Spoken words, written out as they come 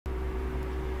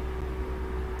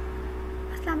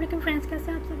अस्सलाम वालेकुम फ्रेंड्स,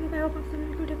 कैसे आप सभी? का आप सभी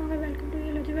बिल्कुल ठीक होंगे। Welcome to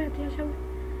ecology वेदियो show.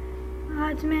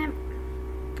 आज मैं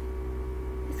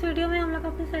इस वीडियो में हम लोग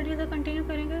अपनी स्टडी को कंटिन्यू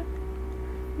करेंगे।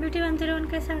 BT101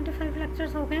 के 75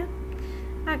 लेक्चर्स हो गए,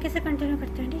 आगे से कंटिन्यू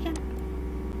करते हैं, ठीक है।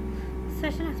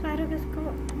 सेशन एक्सपायर हो गया, इसको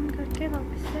ऑन करके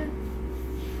वापस से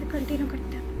कंटिन्यू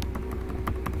करते हैं।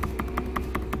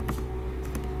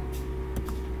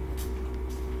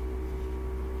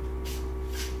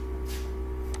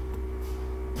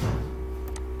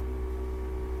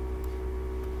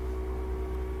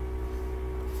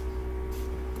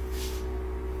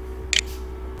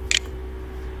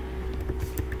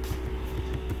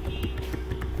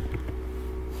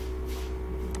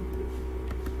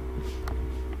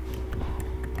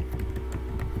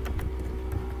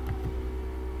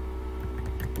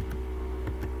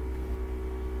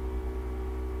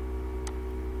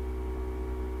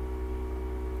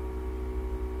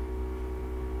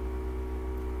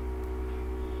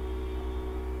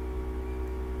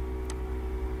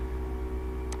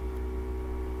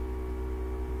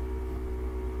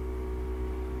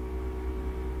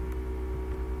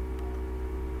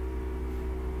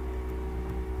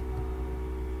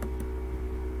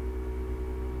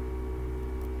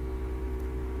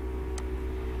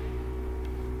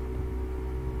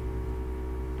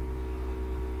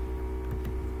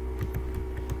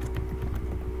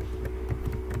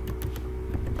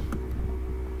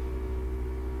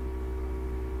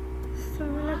 So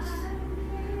let's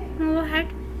move ahead.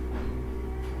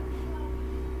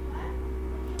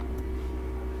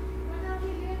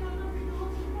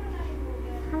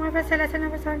 हमारे पास लेसन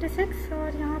नंबर 76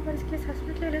 और यहाँ पर इसकी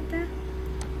असेसमेंट ले लेते हैं।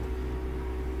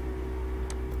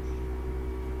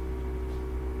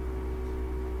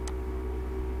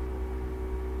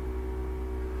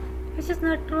 Which is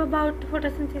not true about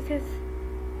photosynthesis.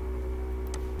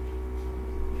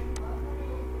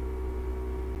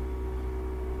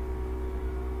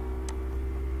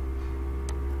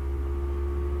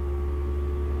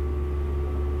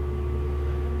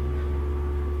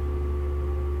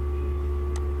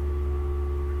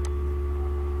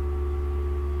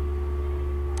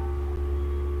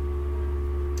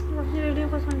 Video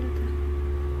को सुन लेते हैं।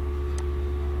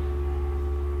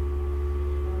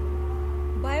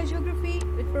 Biogeography,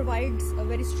 it provides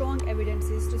very strong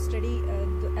evidences to study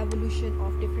the evolution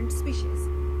of different species.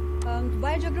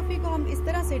 Biogeography को हम इस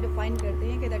तरह से define करते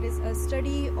हैं कि that is a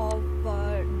study of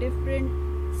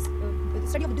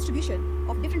study of the distribution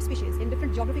of different species in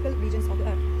different geographical regions of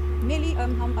the earth. Mainly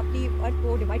हम अपनी अर्थ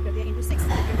को divide करते हैं into 6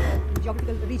 different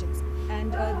geographical regions,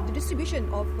 and the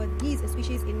distribution of these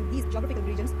species in these geographical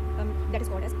regions that is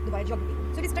called as the biogeography.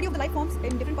 So it is study of the life forms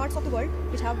in different parts of the world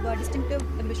which have distinctive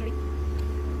evolutionary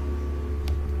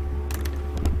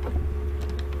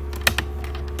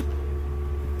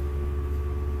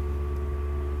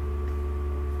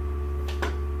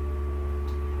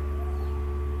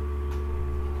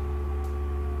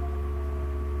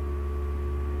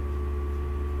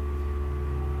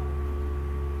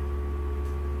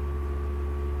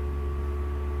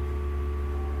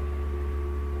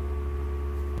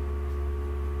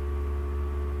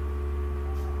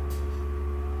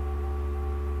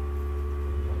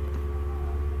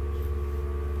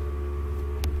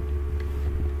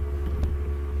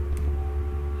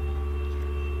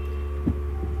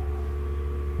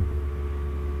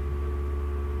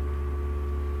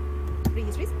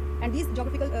prehistories, and these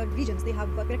geographical regions, they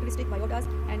have characteristic biotas,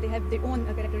 and they have their own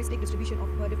characteristic distribution of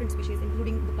different species,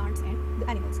 including the plants and the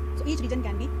animals. So each region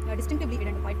can be distinctively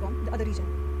identified from the other region.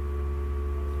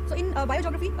 So in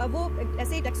biogeography, वो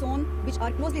ऐसे taxon which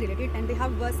are closely related and they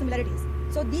have similarities.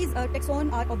 So these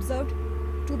taxon are observed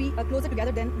to be closer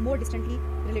together than more distantly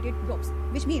related groups,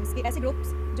 which means कि ऐसे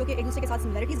groups जो कि एक दूसरे के साथ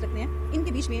similarities रखते हैं,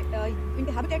 इनके बीच में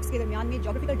इनके habitats के दरमियान में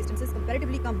geographical distances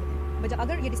comparatively कम होते हैं। बट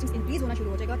अगर ये डिस्टेंस इंक्रीज होना शुरू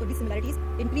हो जाएगा तो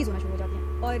डिससिमिलरिटीज इंक्रीज होना शुरू हो जाती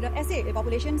हैं, और ऐसे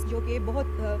पॉपुलेशंस जो कि बहुत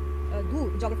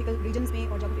दूर जोग्राफिकल रीजन्स में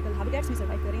और जोग्राफिकल हैबिटेट्स में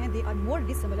सर्वाइव कर रहे हैं, they are more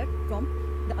डिससिमिलर from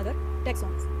the other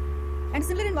टैक्सॉन्स, and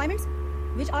similar environments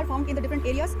which are found in the different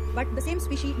areas, but the same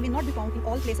species may not be found in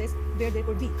all places where there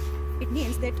could be. It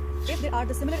means that if there are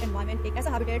the similar environment, एक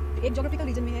ऐसा habitat एक geographical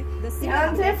region में है, the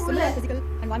similar physical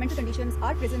environmental conditions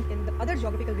are present in the other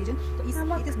geographical region, तो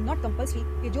it is not compulsory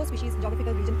कि जो species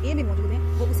geographical region A में मौजूद हैं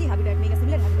वो उसी habitat में या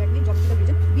similar habitat में geographical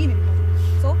region B में भी मौजूद हैं.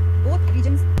 So both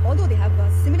regions, although they have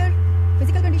similar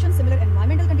physical conditions, similar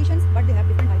environmental conditions, but they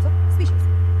have different types of species.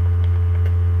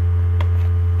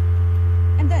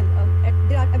 And then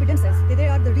there are evidences that there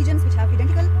are the regions which have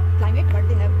identical climate but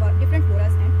they have different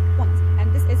floras and faunas,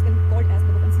 and this is called as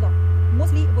the Vulms law.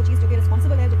 Mostly वो चीज़ जो कि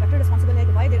responsible है, जो factor responsible है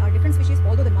कि why there are different species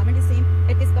although the environment is same,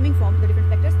 it is coming from the different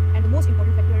factors, and the most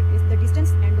important factor is the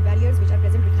distance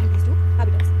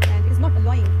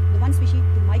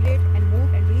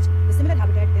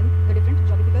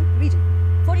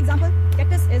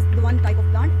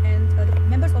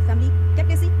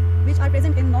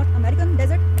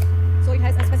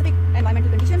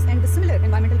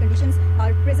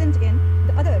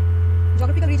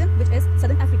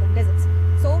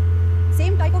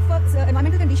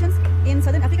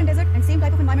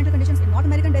north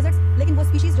American desserts, लेकिन वो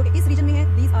species जो कि इस reason में है,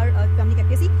 these are family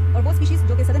कैक्टेसी, और वो species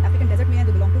जो कि सदर्न अफ्रीकन डेजर्ट में है,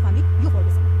 they belong to family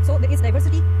यूफोर्बिस. So there is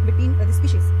diversity between the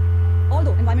species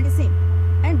although environment is same,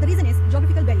 and the reason is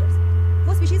geographical barriers.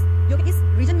 वो स्पीशीज जो कि इस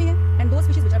रीजन में है एंड दो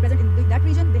species which are present in that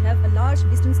reason, they have a large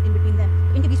distance in between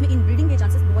them. इनके बीच में इन breeding के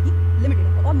चांसेस बहुत ही लिमिटेड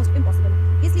है, ऑलमोस्ट इम्पॉसिबल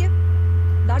है. इसलिए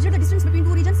larger the distance between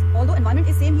two regions, although environment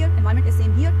is same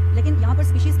here, लेकिन यहाँ पर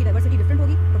species की diversity different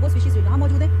होगी, और वो species जो यहाँ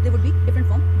मौजूद है, they would be different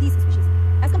from these species.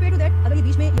 As compared to that, अगर ये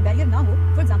बीच में ये barrier ना हो,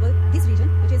 for example, this region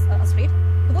which is a strait,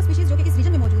 तो वो species जो कि इस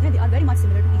region में मौजूद हैं, they are very much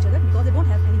similar to each other because they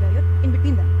don't have any barrier in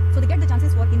between them, so they get the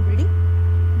chances for inbreeding.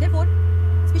 Therefore,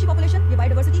 species population, ये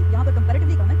biodiversity यहाँ पर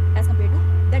comparatively कम है as compared to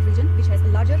that region which has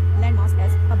a larger land mass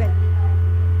as a barrier.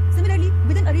 Similarly,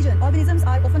 within a region, organisms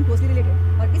are often closely related.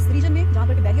 और इस region में जहाँ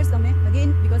पर के barriers कम हैं,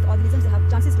 again because the organisms have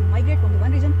chances to migrate from the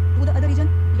one region to the other region,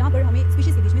 यहाँ पर हमें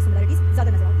species के बीच में similarities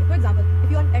ज़्यादा नजर आती है. For example,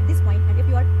 if you are at this point and if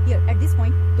you are here at this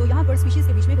point, तो यहाँ पर species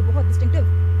के बीच में कोई बहुत distinctive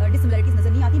dissimilarities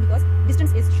नजर नहीं आती because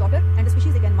distance is shorter and the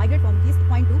species they can migrate from this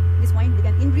point to this point, they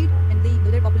can inbreed and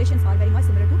their populations are very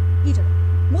much similar to each other.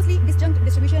 Mostly disjunct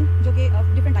distribution जो कि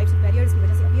different types of barriers की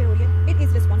वजह से appear हो रही है, it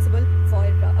is responsible for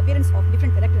appearance of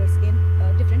different characters in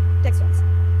different textures.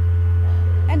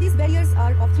 And these barriers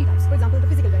are of three types. For example, the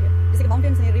physical barrier, जैसे कि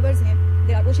mountains हैं, rivers हैं,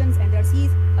 there are oceans and there are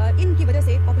seas. इनकी वजह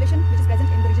से population which is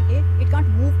present in the region A, it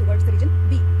can't move towards the region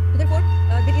B. So therefore,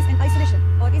 there is an isolation.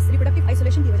 और इस reproductive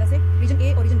isolation की वजह से region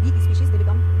A और region B की species they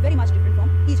become very much different from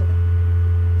each other.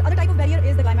 The other type of barrier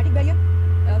is the climatic barrier.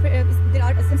 There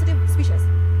are sensitive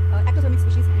species. Ectothermic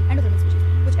species and endothermic species,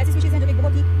 कुछ ऐसी species हैं जो कि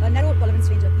बहुत ही narrow tolerance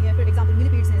range रखती हैं. For example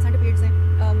millipedes हैं, centipedes हैं,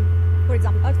 फॉर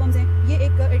एग्जांपल अर्थवर्म्स हैं. ये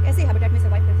एक ऐसे हैबिटेट में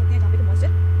सर्वाइव कर सकते हैं जहाँ पे मॉइस्चर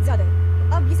ज़्यादा है.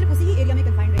 अब ये सिर्फ उसी ही एरिया में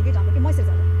कन्फाइंड रहेंगे जहाँ पर मॉइस्चर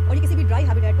ज़्यादा है, और ये किसी भी ड्राई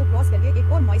हैबिटेट को क्रॉस करके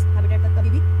एक और मॉइस्ट हैबिटेट तक कभी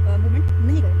भी मूवमेंट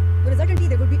नहीं करेंगे. तो resultantly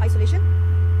there would be isolation,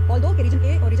 although के रीजन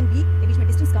ए और रीजन बी के बीच में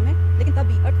डिस्टेंस कम है, लेकिन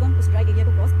तब भी अर्थवर्म उस ड्राई एरिया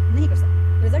को क्रॉस नहीं कर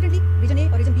सकता. रिजल्टेंटली रीजन ए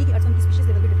और रीजन बी की अर्थवर्म की species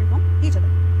they will be different from each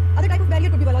other. Other type of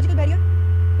barrier could be biological barrier.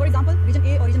 For example, region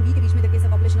A और region B के बीच में there is a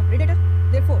population of predator.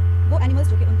 Therefore, वो animals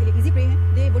जो कि उनके लिए easy prey हैं,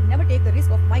 they would never take the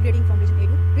risk of migrating from region A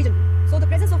to region B. So the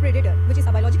presence of predator, which is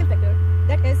a biological factor,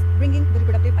 that is bringing the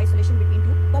reproductive isolation between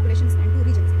two populations and two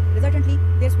regions. Resultantly,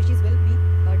 their species will be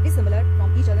dissimilar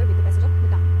from each other with the passage of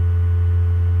the time.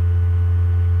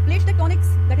 Plate tectonics,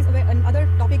 that is another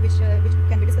topic which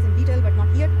can be discussed in detail but not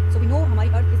here. So we know हमारी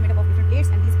Earth is made up of different plates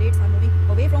and these plates are moving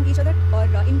away from each other.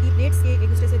 और इन plates के एक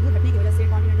दूसरे से दूर हटने की वजह से,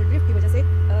 continental drift की वजह से,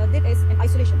 there is an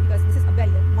isolation because this is a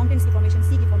barrier. Mountains की formation,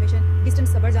 sea की formation,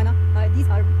 distance का बढ़ जाना, these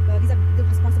are the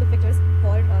responsible factors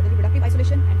for the reproductive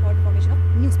isolation and for the formation of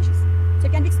new species. So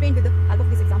it can be explained with the help of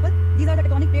this example. These are the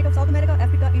tectonic plate of South America,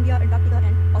 Africa, India, Antarctica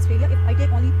and Australia. If I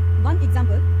take only one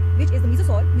example, which is the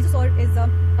mesosaur. Mesosaur is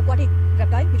an aquatic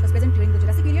reptile which was present during the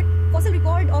Jurassic period. Fossil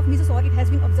record of mesosaur, it has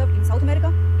been observed in South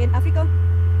America, in Africa.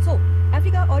 So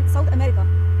Africa और South America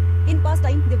in past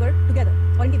time they were together,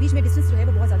 और इनके बीच में distance जो है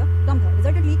वो बहुत ज़्यादा कम था.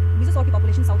 रिजल्टेंटली mesosaur की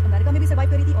पॉपुलेशन साउथ अमेरिका में भी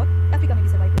सर्वाइव करी थी और अफ्रीका में भी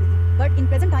सर्वाइव करी थी. But in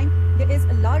present time there is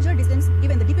a larger distance,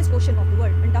 even the deepest ocean of the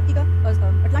world, Antarctica,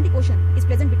 Atlantic Ocean is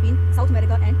present between South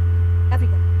America and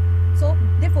Africa. So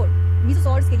therefore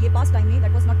mesosaurs के लिए past time में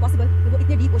that was not possible, तो वो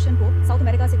इतने deep ocean को south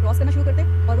America से cross करना शुरू करते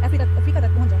और वो अफ्रीका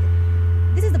तक पहुंच जाते.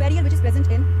 This is the barrier which is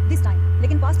present in this time.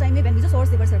 लेकिन पास्ट टाइम में when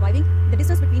mesosaurs they were surviving, the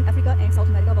distance between Africa and South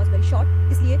America was very short.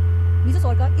 इसलिए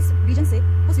mesosaur का इस रीजन से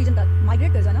उस रीजन तक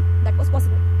माइग्रेट कर जाना that was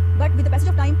possible. But with the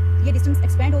passage of time ये डिस्टेंस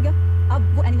एक्सपेंड हो गया. अब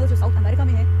वो एनिमल्स जो साउथ अमेरिका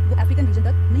में है वो अफ्रीकन रीजन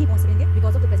तक नहीं पहुंच सकेंगे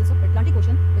because of the presence of Atlantic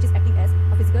Ocean which is acting as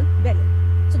a physical barrier.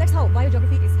 So that's how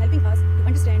biogeography is helping us to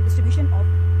understand distribution of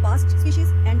past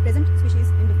species and present species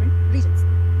in different regions.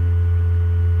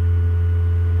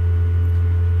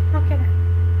 Okay,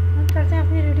 हम चलते हैं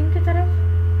अपनी reading की तरफ.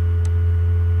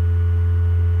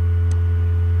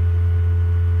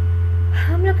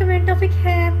 हम लोग का main topic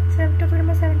है topic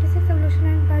number 76 evolution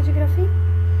and biogeography.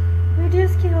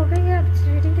 Videos की हो गई है, अब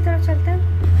रीडिंग की तरफ चलते हैं.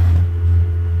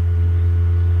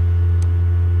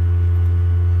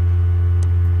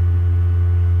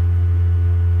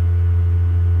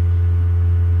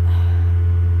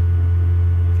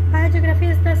 Biogeography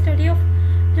is the study of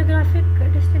geographic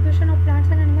distribution of plants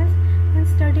and animals and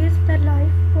studies the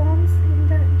life forms in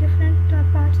the different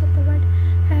parts of the world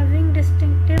having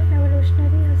distinctive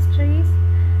evolutionary histories.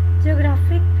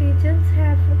 Geographic regions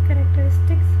have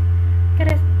characteristic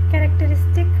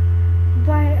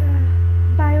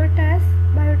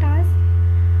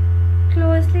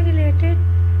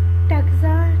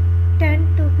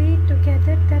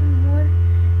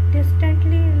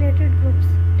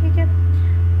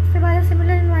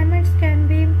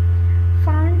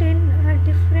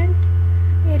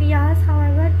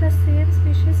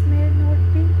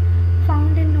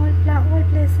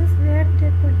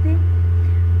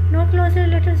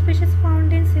certain species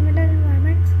found in similar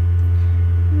environments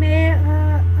may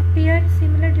appear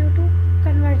similar due to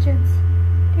convergence.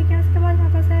 ठीक है, उसके बाद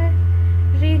हमारे पास है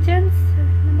regions.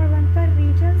 Number 1 पर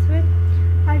regions with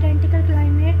identical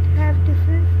climate have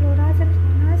different floras and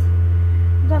faunas.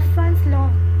 Buffon's law,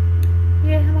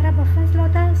 ये हमारा बफन्स law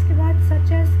था. उसके बाद such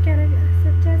as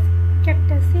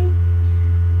cacti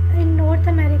in North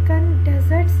American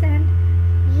deserts and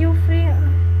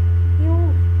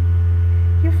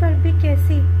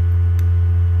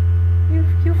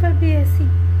Euphorbiaceae,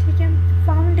 ठीक है,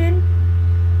 found in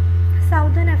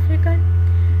Southern African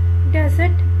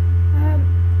desert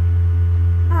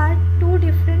are two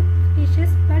different species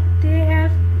but they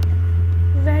have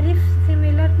very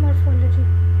similar morphology.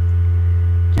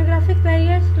 Geographic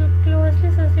barriers closely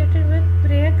associated with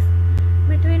breaks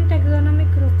between taxonomic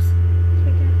groups.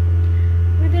 ठीक है,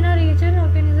 within a region,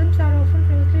 organisms are often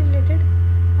closely related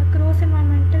across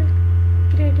environmental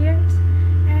gradients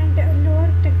and lower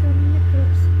taxonomic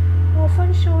groups, often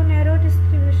show narrow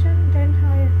distribution than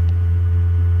higher.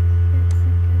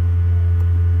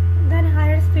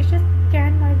 Species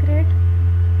can migrate.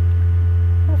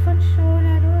 Often show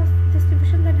narrow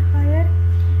distribution than higher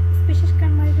species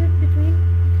can migrate between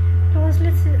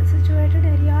closely situated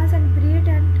areas and breed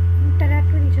and interact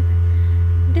with each other.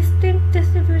 Distinct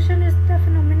distribution is the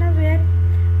phenomena where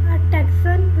a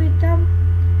taxon with a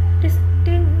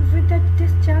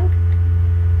disjunct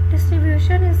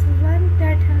distribution is one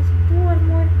that has two or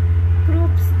more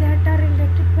groups that are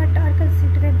related but are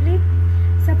considerably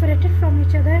separated from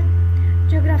each other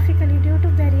geographically due to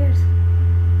barriers.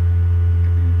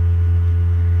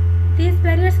 These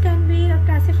barriers can be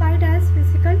classified as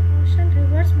physical, ocean,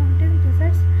 rivers,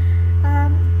 mountains,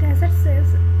 deserts,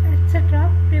 etc.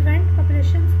 prevent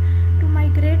populations to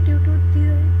migrate due to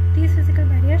these physical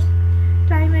barriers.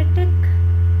 Climatic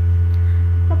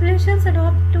populations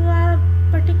adopt to a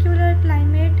particular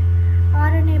climate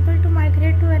are unable to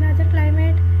migrate to another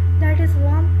climate, that is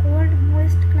warm, cold,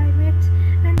 moist climates,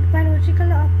 and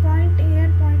biological point A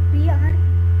and point B are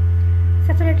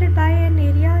separated by an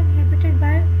area inhabited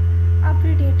by a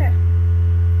predator,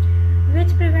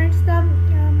 which prevents the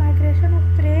migration of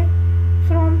prey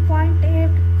from point A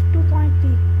to point B.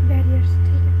 Barriers.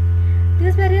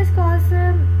 These barriers cause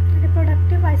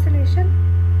reproductive isolation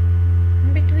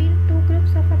between two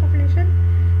groups of a population,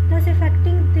 thus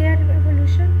affecting their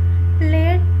evolution.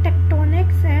 Plate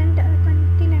tectonics and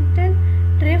continental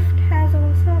drift has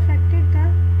also affected the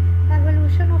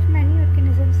evolution of many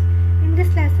organisms. In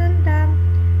this lesson, the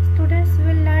students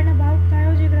will learn about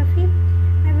biogeography,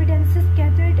 evidences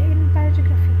gathered in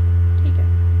biogeography. ठीक है,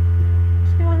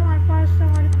 उसके बाद हमारे पास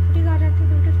हमारी properties आ जाती है,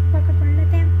 properties को पढ़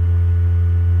लेते हैं.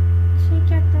 ठीक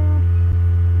है, तो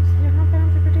यहाँ पर हम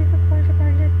प्रॉपर्टीज को खोल के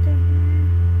पढ़ लेते हैं.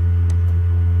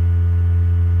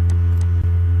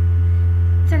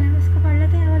 चलें इसको पढ़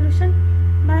लेते हैं. Evolution.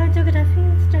 Biogeography,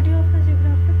 study of the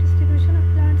geographic distribution of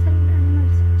plants and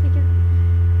animals. ठीक है,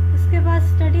 उसके बाद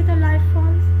study the life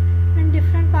forms in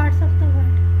different parts of the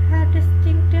world, have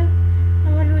distinctive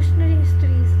evolutionary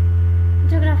histories.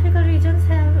 Geographical regions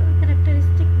have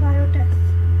characteristic बायोटास.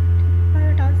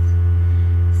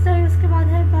 Sir उसके बाद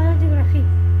है biogeography.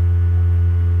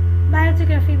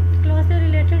 Biogeography, closely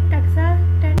related taxa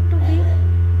tend to be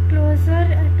closer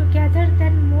together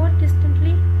than more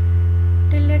distantly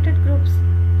related groups.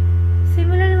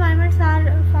 Similar environments are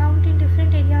found in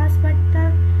different areas, but the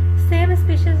same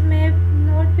species may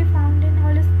not be found in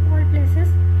all places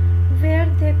where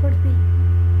they could be.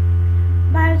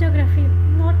 Biogeography,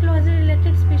 not closely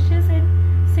related species in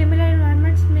similar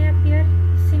environments may appear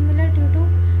similar due to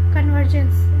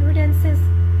convergence. Evidences,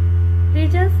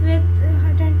 regions with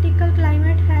identical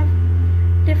climate have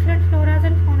different floras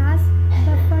and faunas.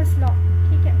 Buffer's law.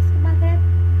 ठीक है, उसके बाद है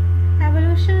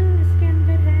evolution. इसके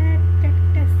अंदर है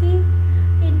cacti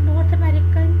in North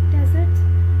American deserts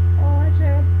और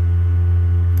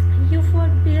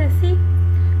Euphorbiaceae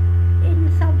in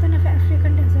Southern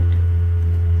African desert.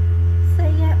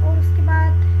 सही है. और उसके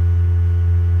बाद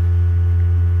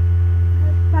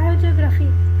biogeography,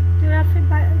 geographic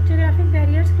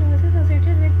barriers closely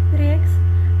associated with breaks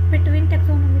between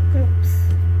taxonomic groups.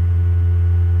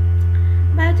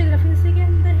 Biogeography, इसी के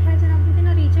अंदर है जनाब within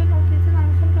a reason organisms are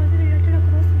often closely related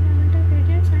across environmental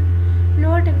gradients and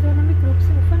lower taxonomic groups,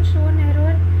 often show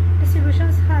narrower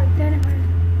distributions than higher.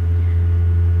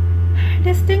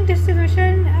 Distinct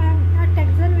distribution, a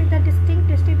taxon with a distinct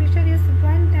distribution is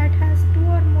one that has two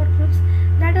or more groups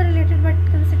that are related but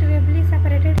considerably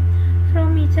separated from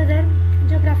each other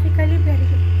geographically.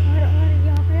 और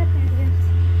यहाँ पे barriers.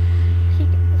 ठीक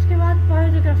है, उसके बाद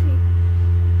biogeography.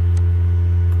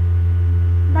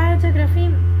 Biogeography,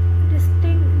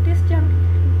 disjunct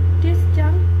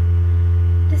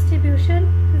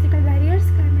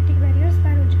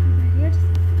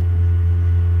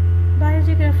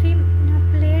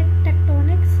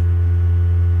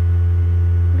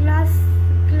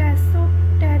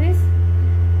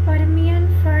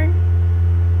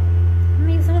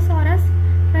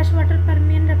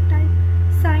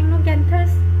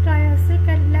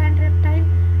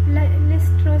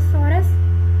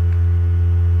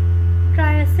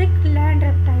basic land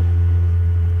reptile.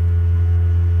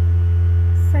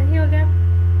 सही हो गया।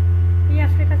 ये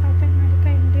Africa, south America,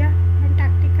 India,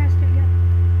 Antarctica, Australia.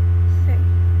 सही।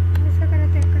 इसका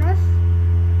करते हैं क्रॉस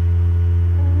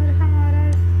और हमारा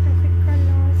टॉपिक का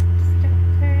लास्ट स्टेप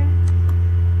है,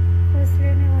 फर्स्ट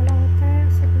लेने वाला होता है,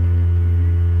 उसे ले लेते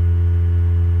हैं।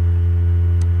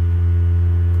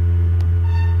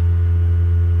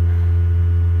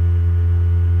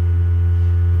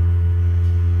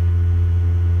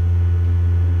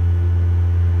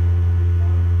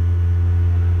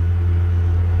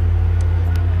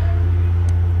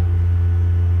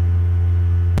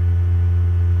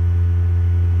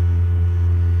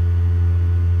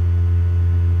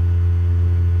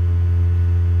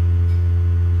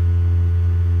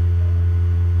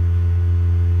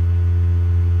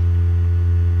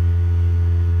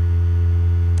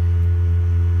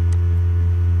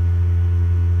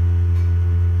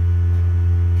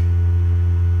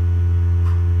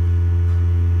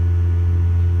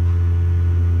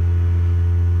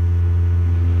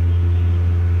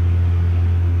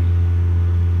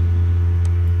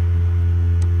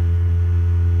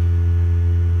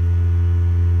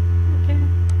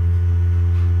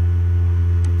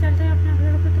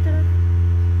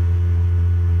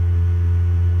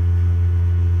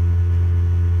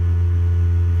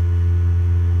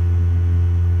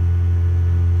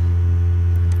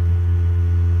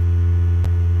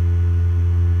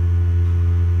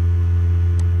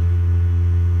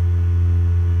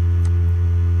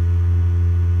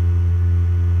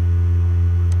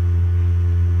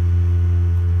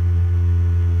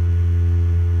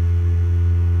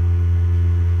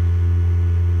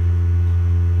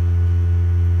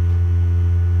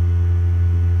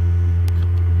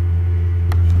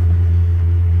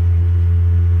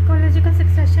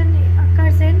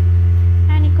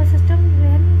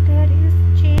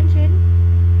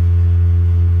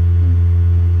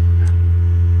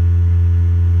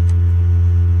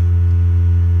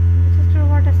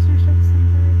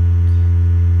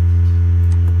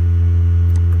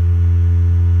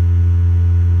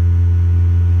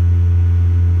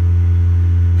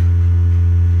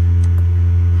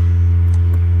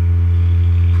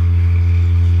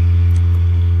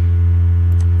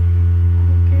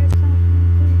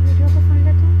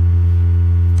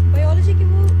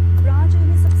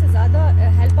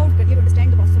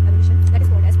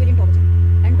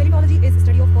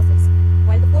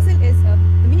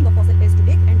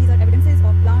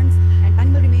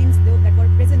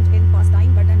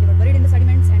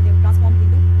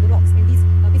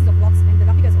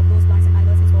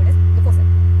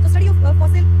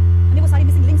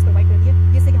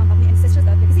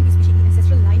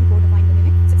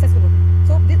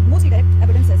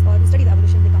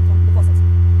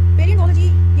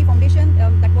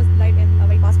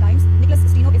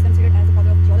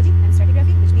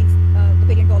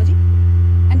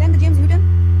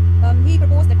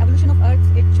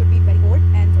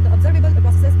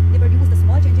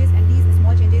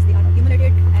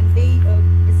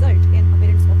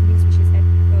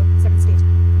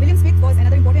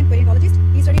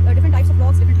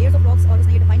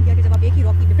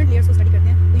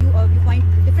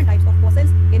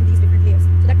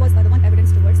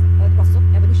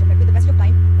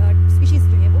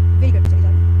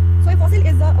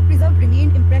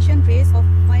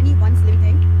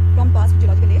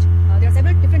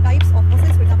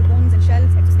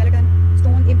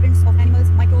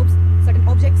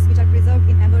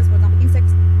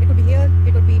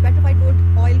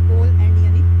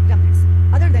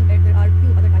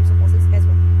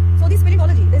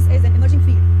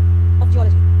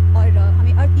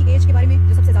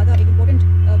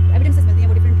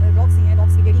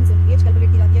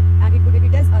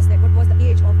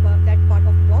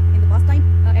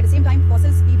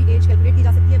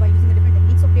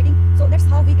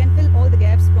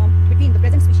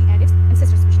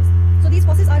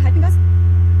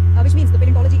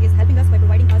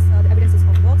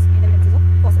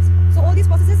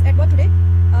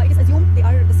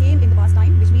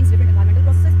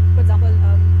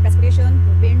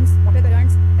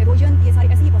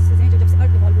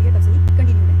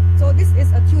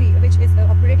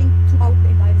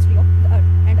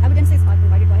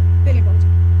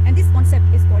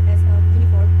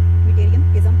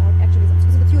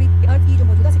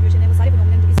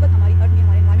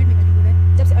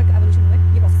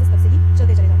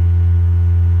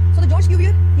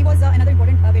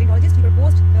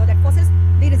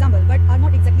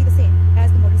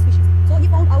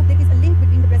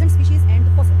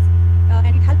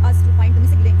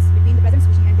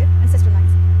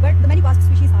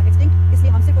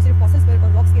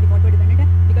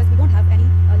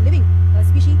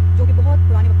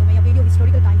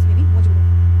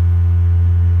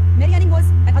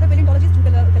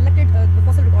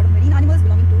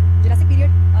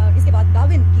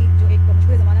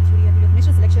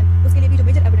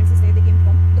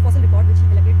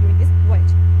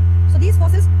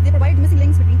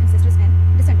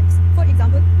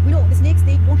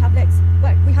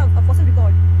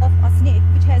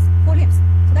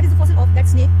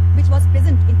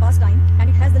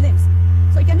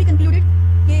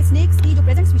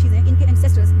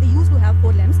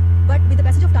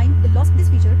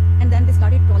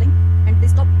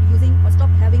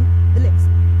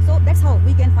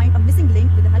 we can find a missing link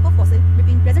with the help of fossil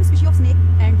between present species of snake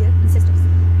and their ancestors.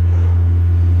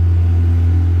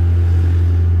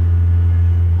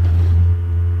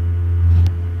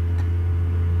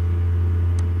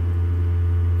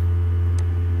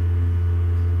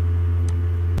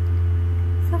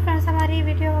 Friends, हमारी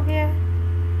वीडियो हो गई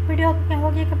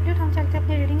कंप्लीट। हम चलते हैं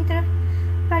अपनी रीडिंग की तरफ।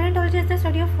 Palaeontology is the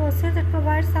study of fossils. It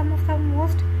provides some of the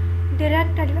most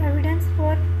direct evidence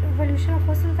for evolution of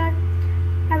fossils, that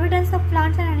evidence of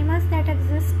plants and animals that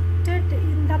existed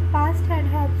in the past and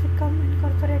have become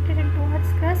incorporated into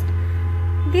Earth's crust.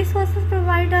 These fossils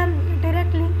provide a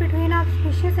direct link between a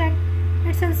species and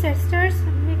its ancestors.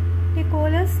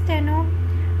 Nicholas Steno,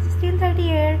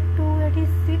 1638 to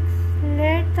 86,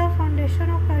 laid the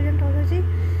foundation of paleontology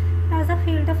as a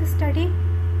field of study.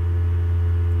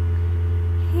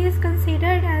 He is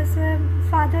considered as a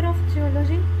father of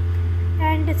geology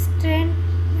and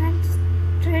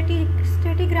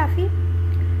stratigraphy,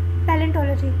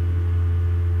 paleontology.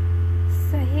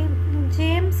 सही।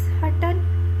 James Hutton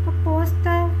proposed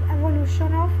the evolution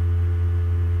of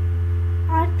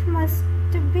Earth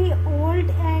must be old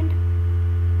and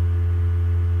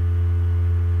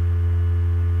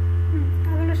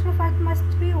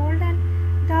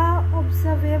the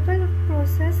observable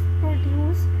process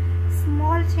produce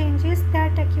small changes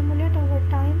that accumulate over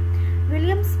time.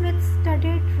 William Smith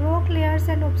studied rock layers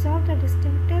and observed the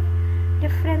distinctive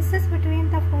differences between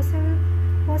the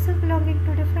fossils belonging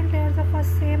to different layers of a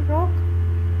same rock.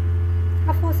 A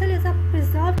fossil is a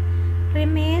preserved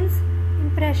remains,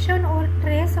 impression or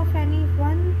trace of any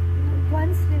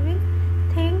once living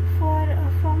thing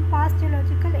from past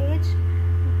geological age.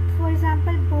 For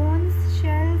example, bones,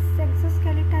 shells,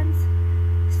 exoskeletons,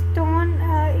 stone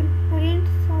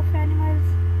imprints of animals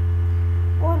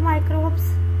or microbes.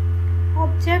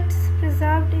 Objects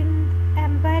preserved in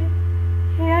amber,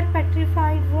 hair,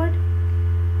 petrified wood,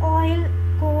 oil,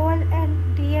 coal and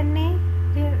DNA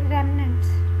remnants.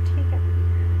 ठीक है।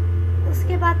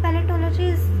 उसके बाद paleontology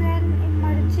is an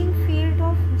emerging field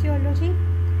of geology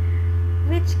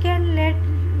which can lead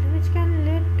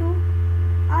to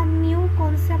a new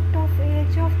concept of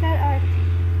age of the earth.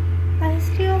 The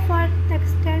history of Earth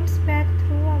extends back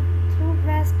through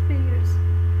vast periods.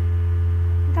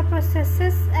 The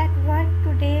processes at work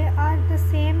today are the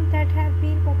same that have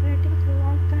been operating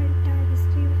throughout the entire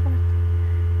history of Earth.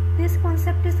 This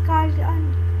concept is called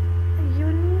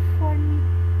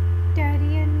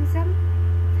uniformitarianism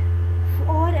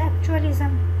or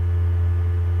actualism.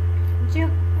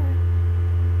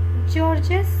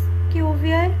 Georges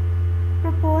Cuvier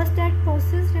proposed that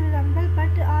fossils resemble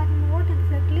but are not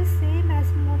exactly same as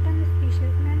modern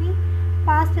species. Many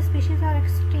past species are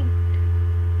extinct.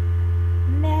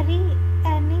 Mary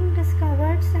Anning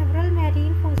discovered several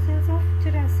marine fossils of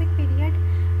Jurassic period.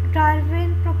 Darwin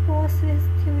proposed his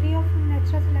theory of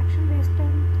natural selection based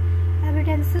on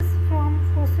evidences from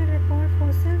fossil record.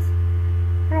 Fossils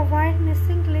provide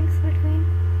missing links between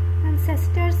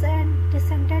ancestors and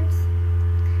descendants.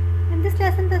 In this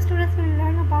lesson, the students will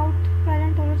learn about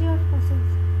paleontology or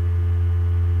fossils.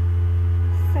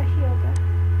 सही होगा।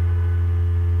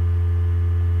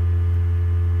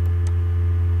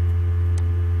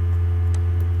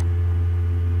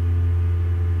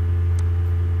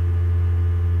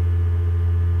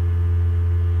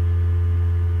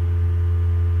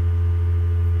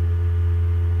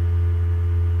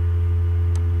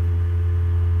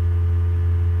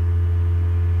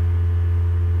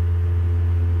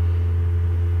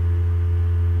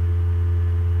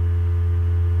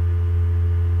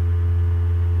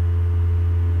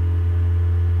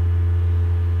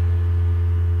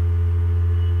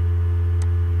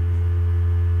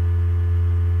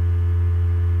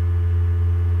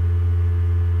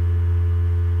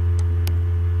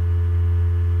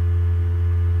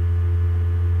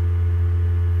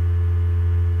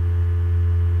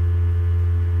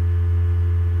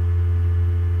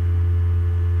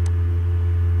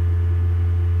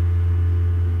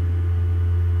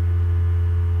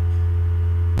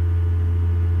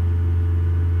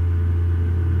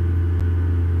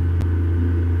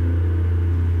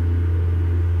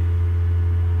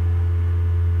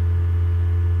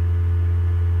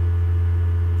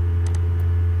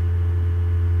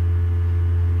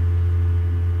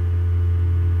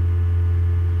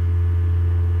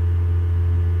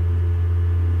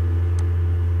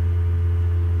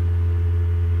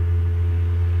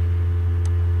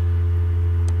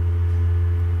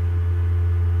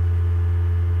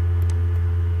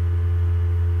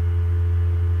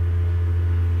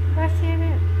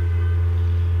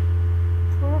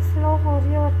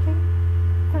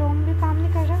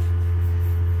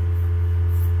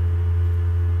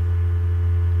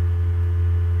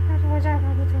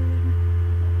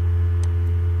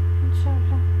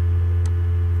 माशाल्लाह।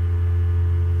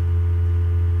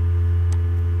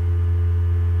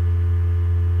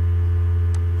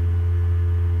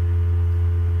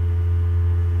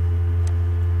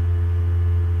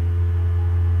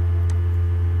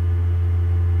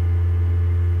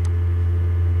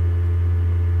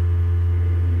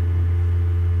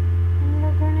 हम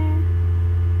लोगों ने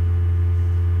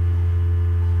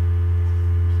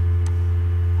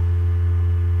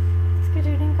इसकी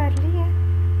reading कर ली है।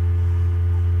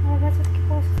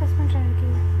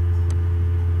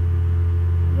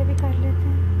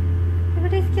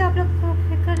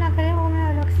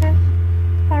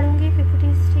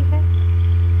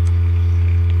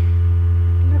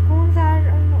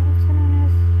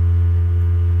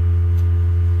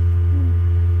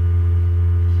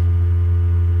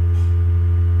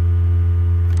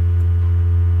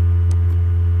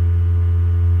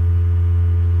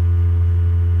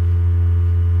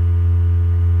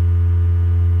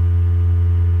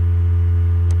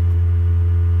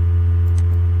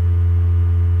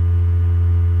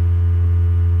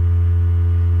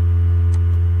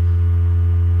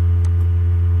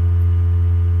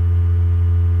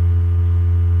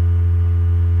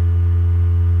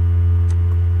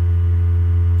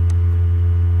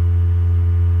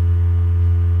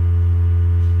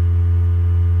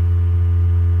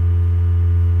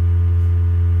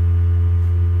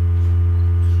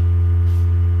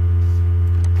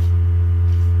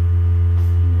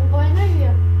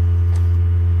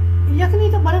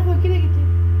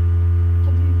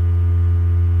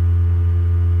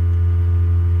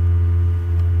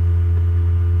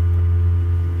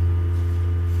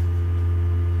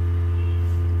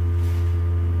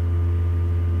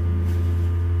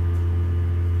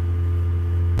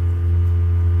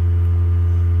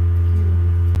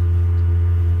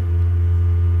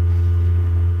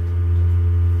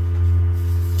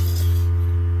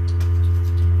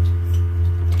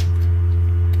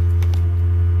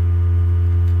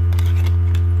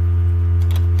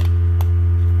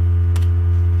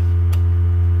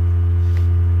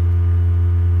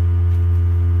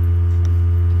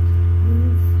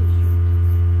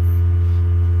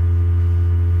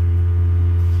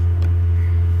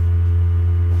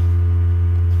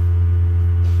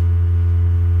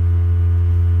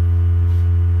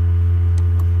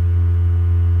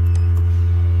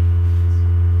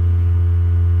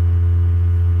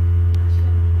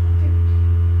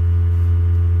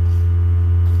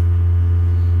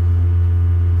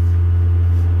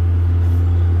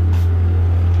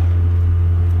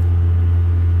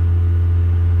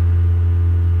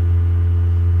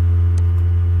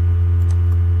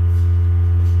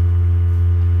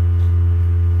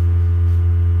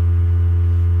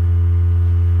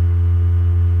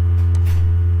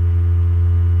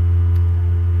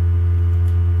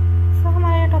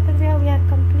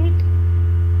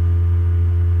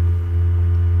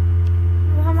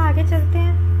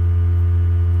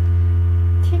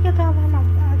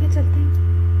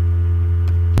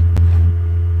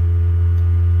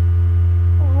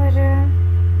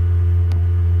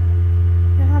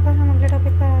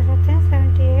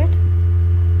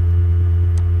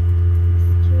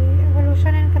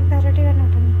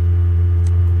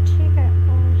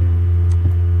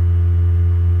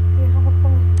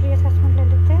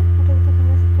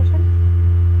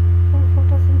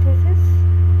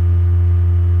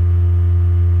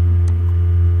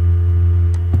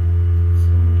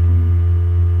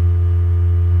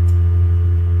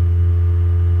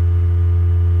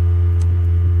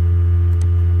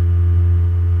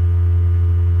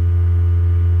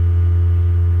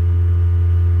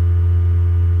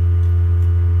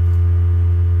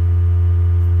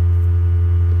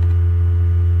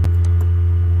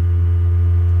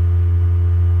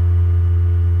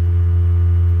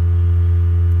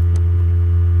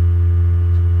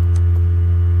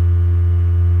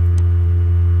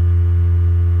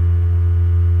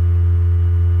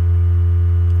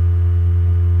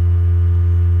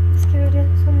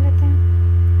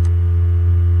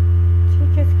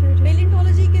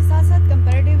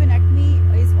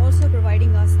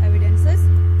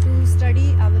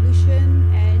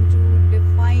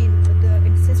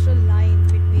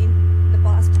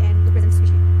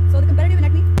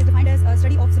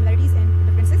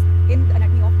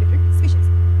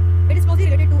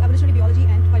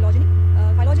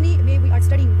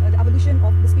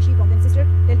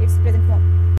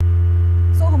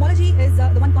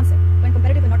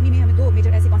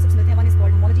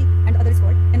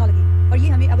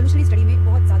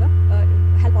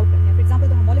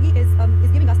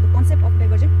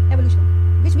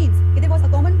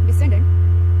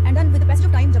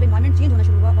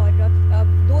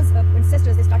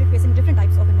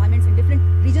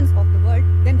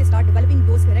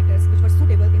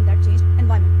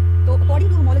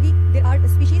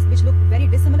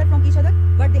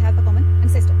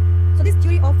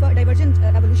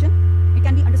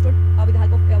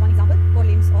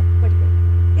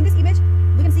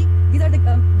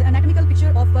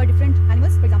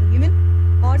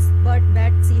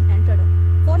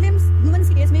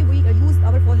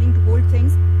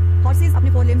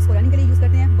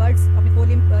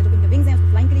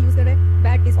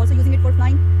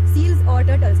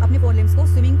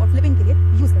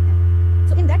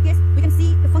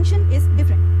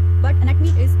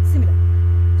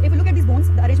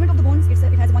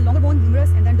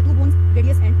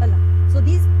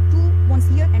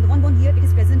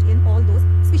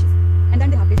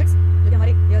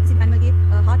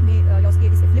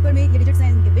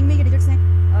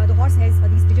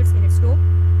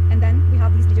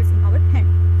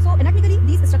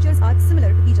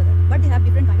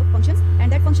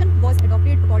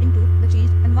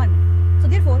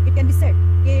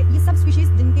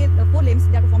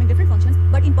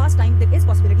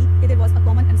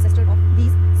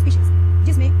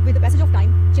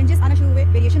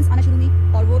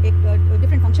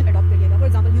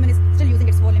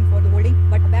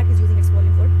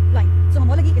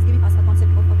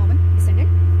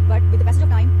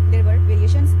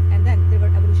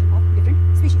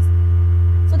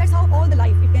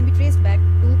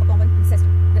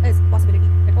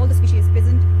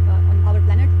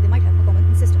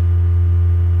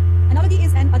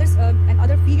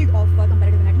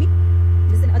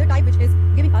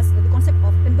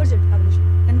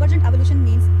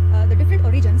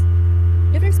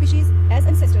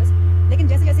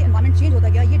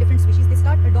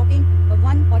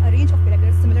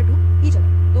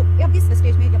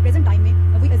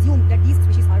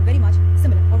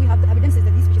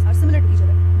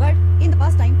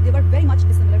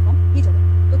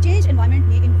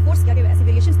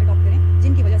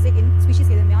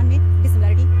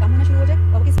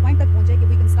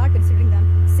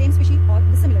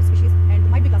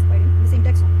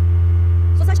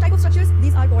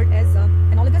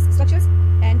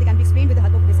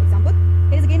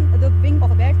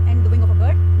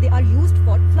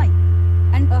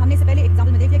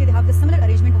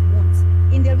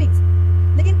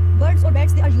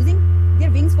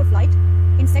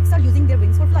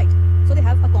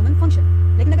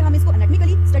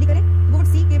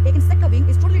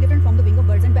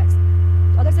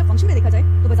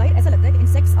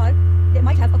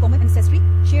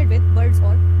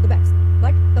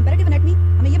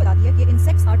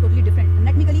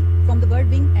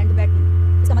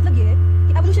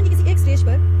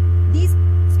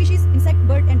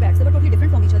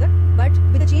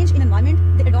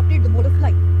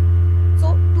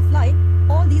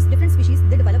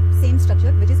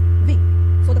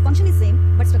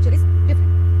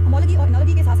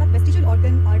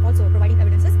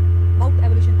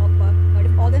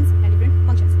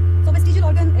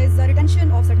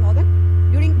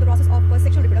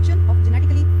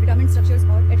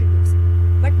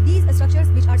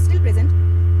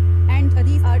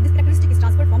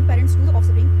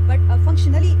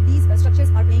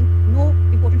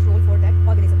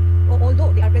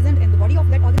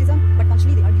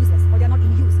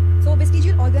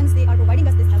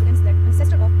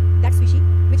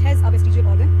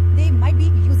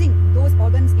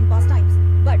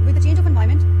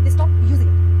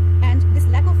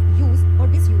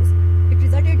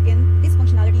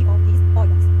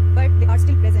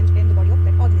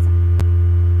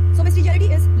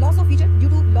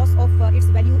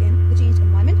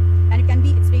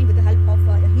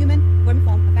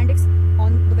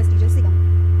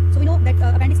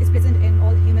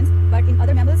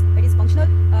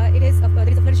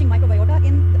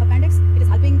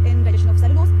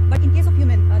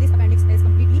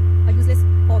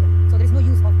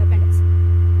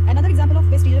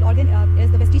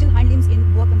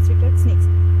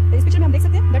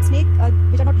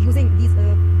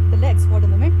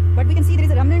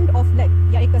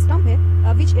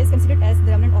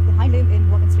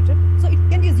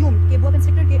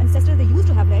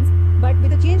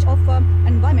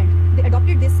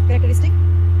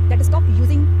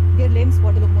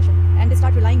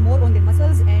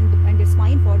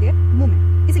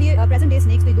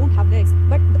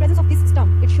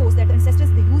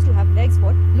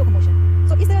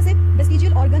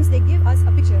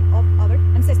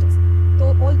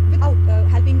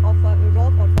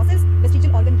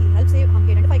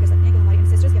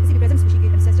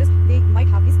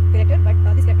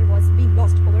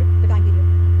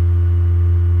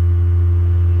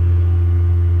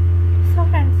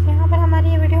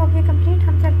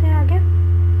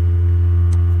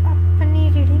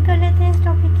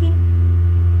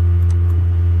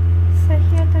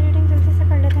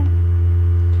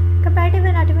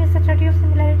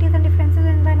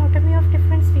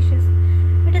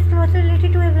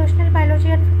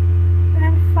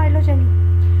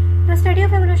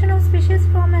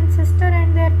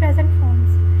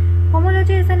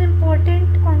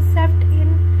 important concept in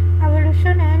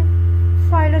evolution and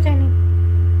phylogeny,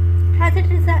 as it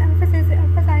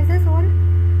emphasizes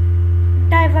on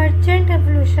divergent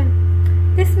evolution.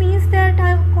 This means that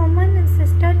a common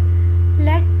ancestor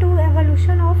led to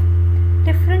evolution of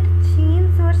different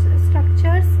genes or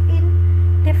structures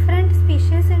in different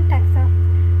species and taxa.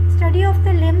 Study of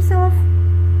the limbs of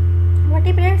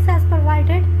vertebrates has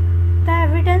provided the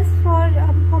evidence for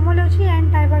homology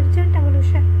and divergent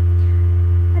evolution.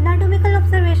 Anatomical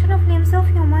observation of limbs of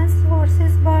humans,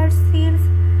 horses, birds, seals,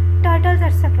 turtles,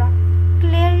 etc.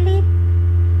 clearly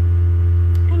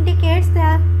indicates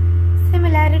the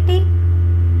similarity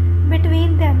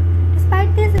between them.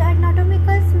 Despite these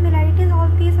anatomical similarities, all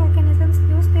these organisms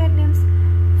use their limbs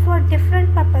for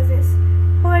different purposes: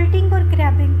 holding or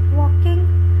grabbing, walking,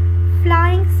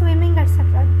 flying, swimming,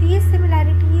 etc. These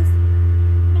similarities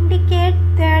indicate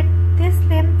that this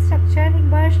limb structure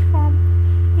emerged from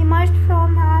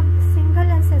a single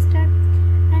ancestor,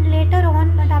 and later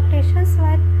on adaptations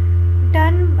were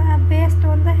done based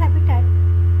on the habitat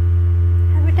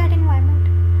environment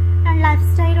and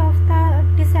lifestyle of the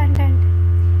descendant.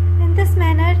 In this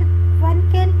manner, one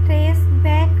can trace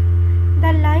back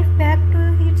the life back to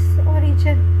its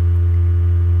origin.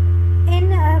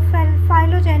 In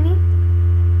phylogeny,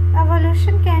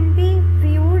 evolution can be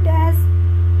viewed as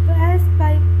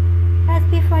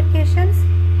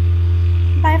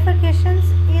bifurcations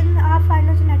in a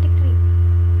phylogenetic tree.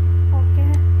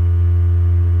 Okay.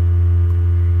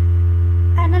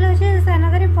 Analogy is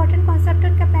another important concept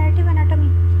in comparative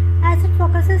anatomy, as it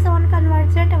focuses on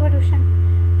convergent evolution.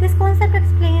 This concept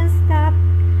explains the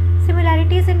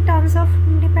similarities in terms of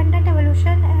independent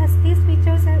evolution, as these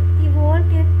features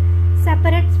evolved in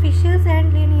separate species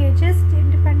and lineages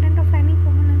independent of any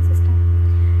common ancestor.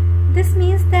 This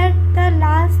means that the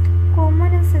last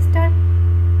common ancestor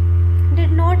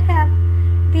did not have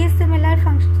these similar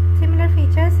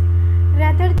features.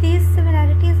 Rather, these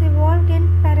similarities evolved in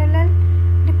parallel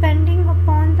depending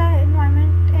upon the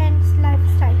environment and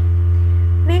lifestyle.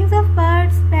 Wings of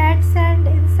birds, bats, and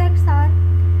insects are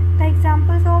the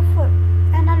examples of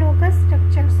analogous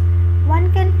structures.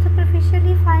 One can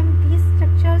superficially find these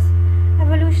structures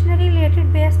evolutionarily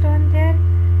related based on their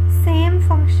same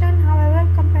function. However,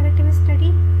 comparative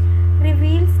study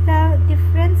reveals the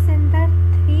difference in the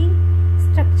three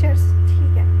structures.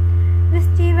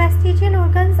 Vestigial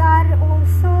organs are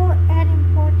also an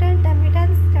important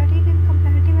evidence studied in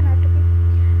comparative anatomy.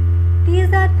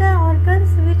 These are the organs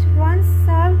which once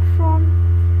served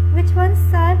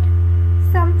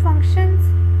some functions,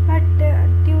 but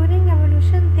during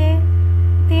evolution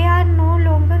they are no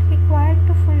longer required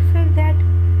to fulfill that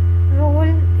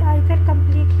role either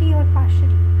completely or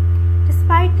partially.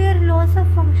 Despite their loss of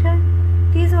function,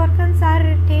 these organs are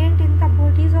retained in the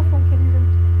bodies of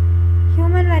organisms.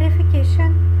 Human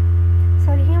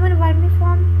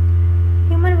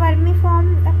vermiform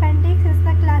appendix is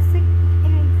the classic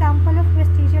example of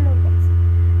vestigial organs.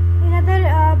 In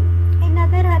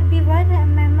other herbivore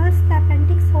mammals, the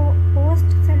appendix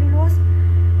hosts cellulose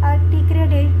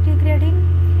degrading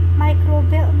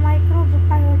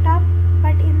microbiota,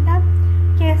 but in the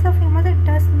case of humans, it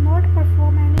does not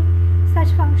perform any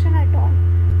such function at all.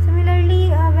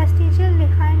 Similarly, vestigial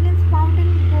hind limbs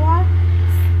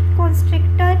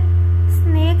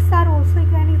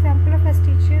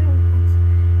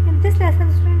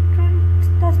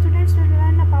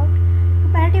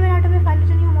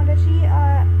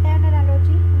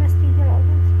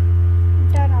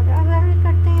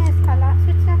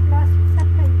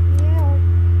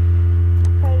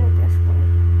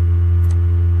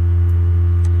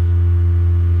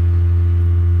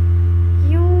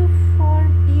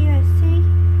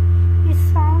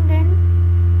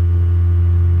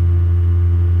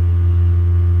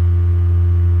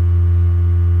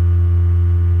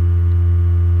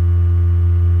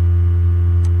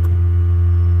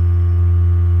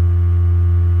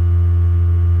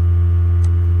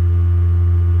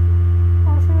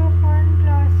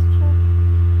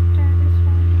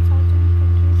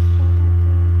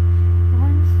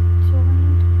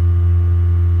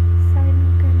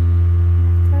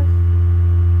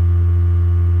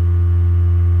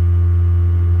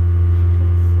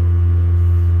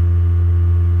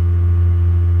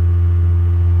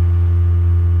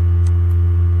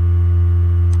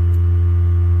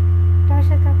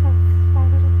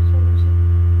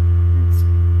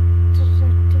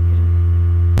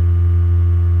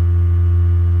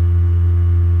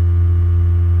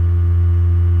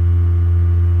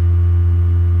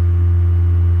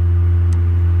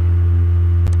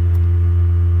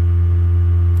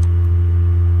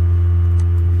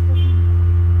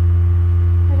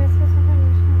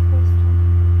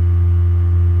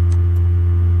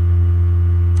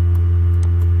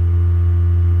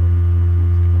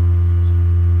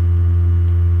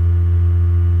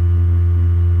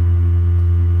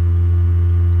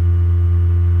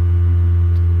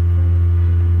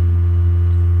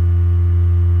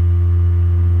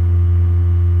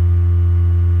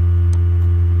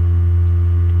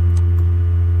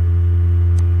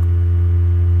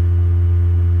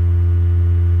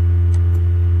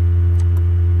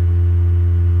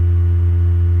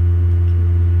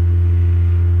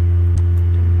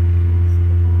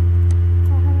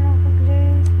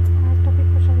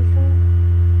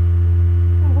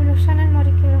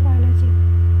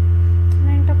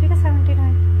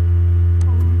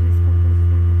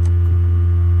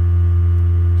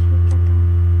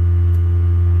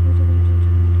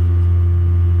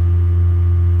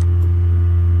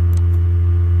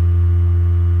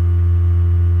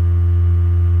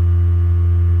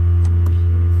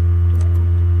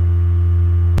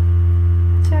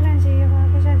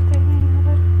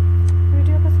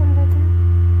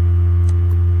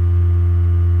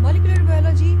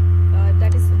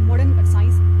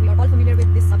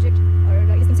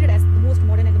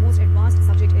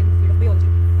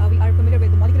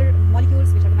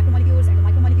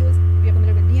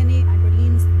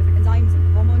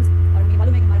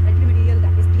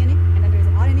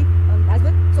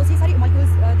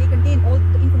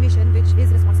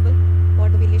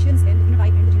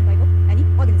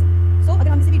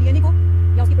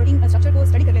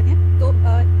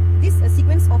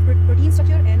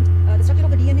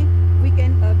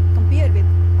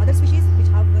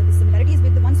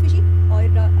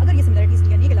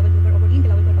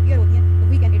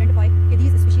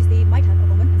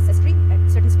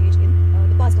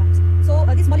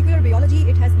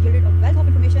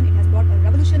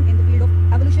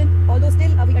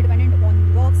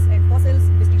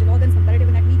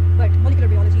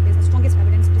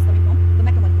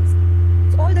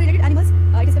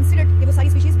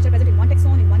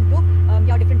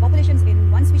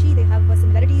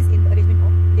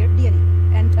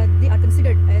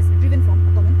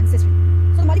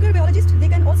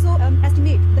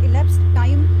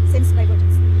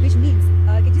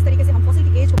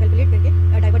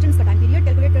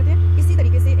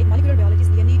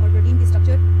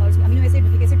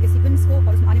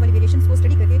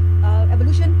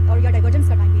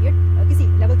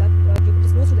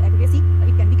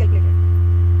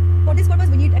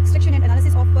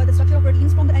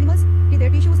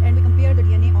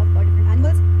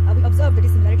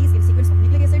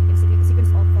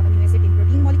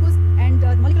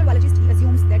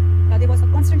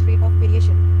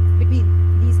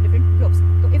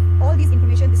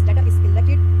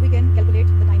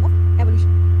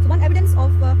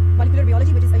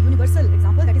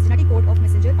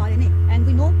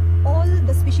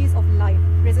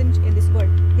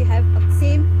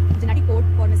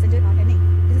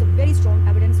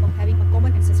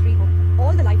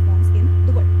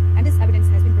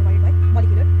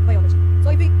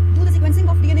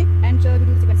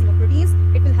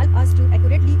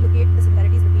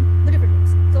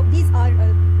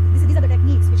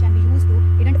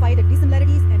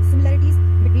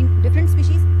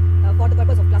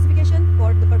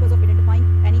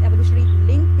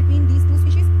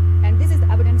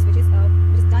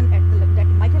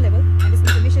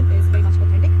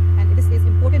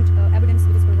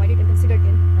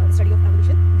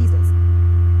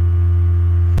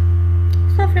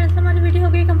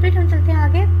complete. हम चलते हैं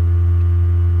आगे।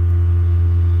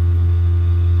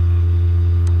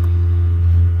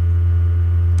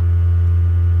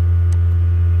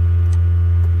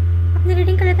 अपनी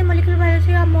reading कर लेते हैं। Molecular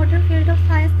biology a modern field of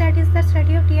science that is the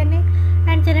study of DNA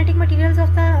and genetic materials of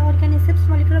the organisms.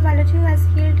 Molecular biology has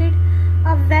yielded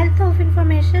a wealth of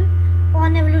information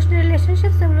on evolutionary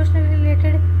relationships. Evolutionary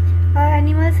related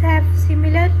animals have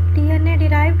similar DNA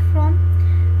derived from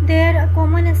their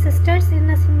common ancestors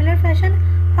in a similar fashion.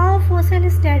 How a fossil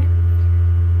is dead?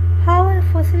 How a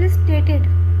fossil is dated?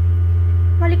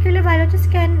 Molecular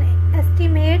biologists can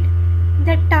estimate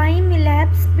the time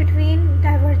elapsed between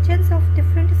divergence of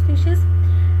different species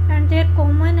and their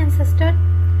common ancestor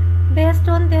based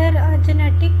on their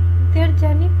genic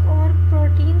or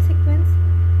protein sequence.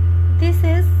 This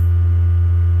is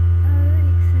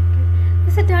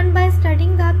done by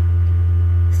studying the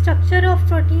structure of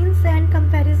proteins and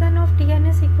comparison of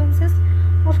DNA sequences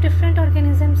of different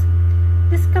organisms.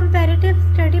 This comparative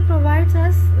study provides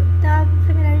us the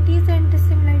similarities and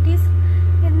dissimilarities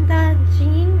in the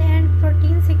gene and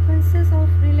protein sequences of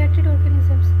related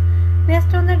organisms.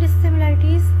 Based on the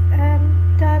dissimilarities,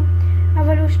 the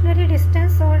evolutionary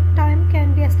distance or time can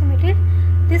be estimated.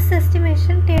 This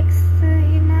estimation takes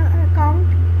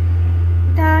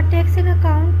in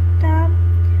account the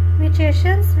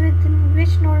mutations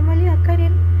which normally occur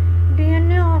in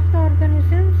DNA of the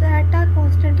organisms at a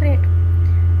constant rate.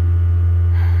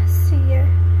 See here.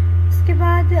 इसके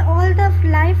बाद all the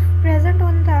life present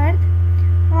on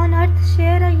Earth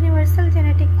share a universal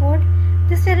genetic code.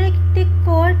 This genetic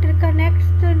code connects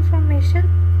the information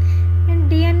in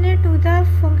DNA to the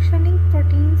functioning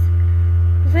proteins,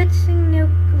 which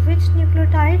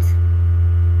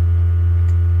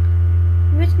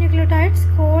nucleotides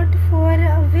code for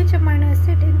which amino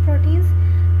acid in proteins.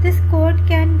 This code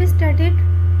can be studied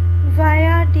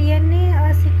via DNA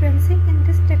sequencing. In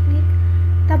this technique,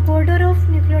 the border of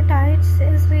nucleotides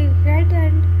is read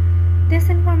and this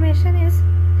information is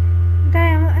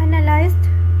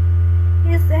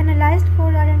analyzed for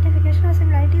identification of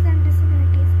similarities and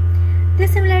dissimilarities.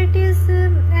 These similarities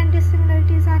and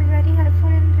dissimilarities are very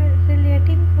helpful in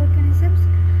relating organisms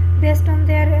based on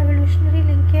their evolutionary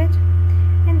linkage.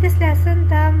 In this lesson,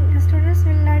 the students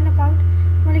will learn about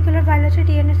molecular biology,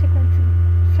 DNA sequencing.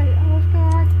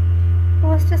 After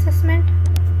post assessment.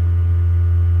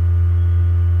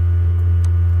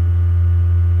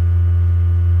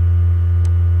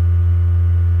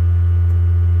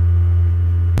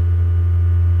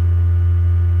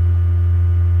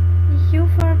 U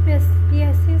for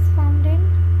BSc is found in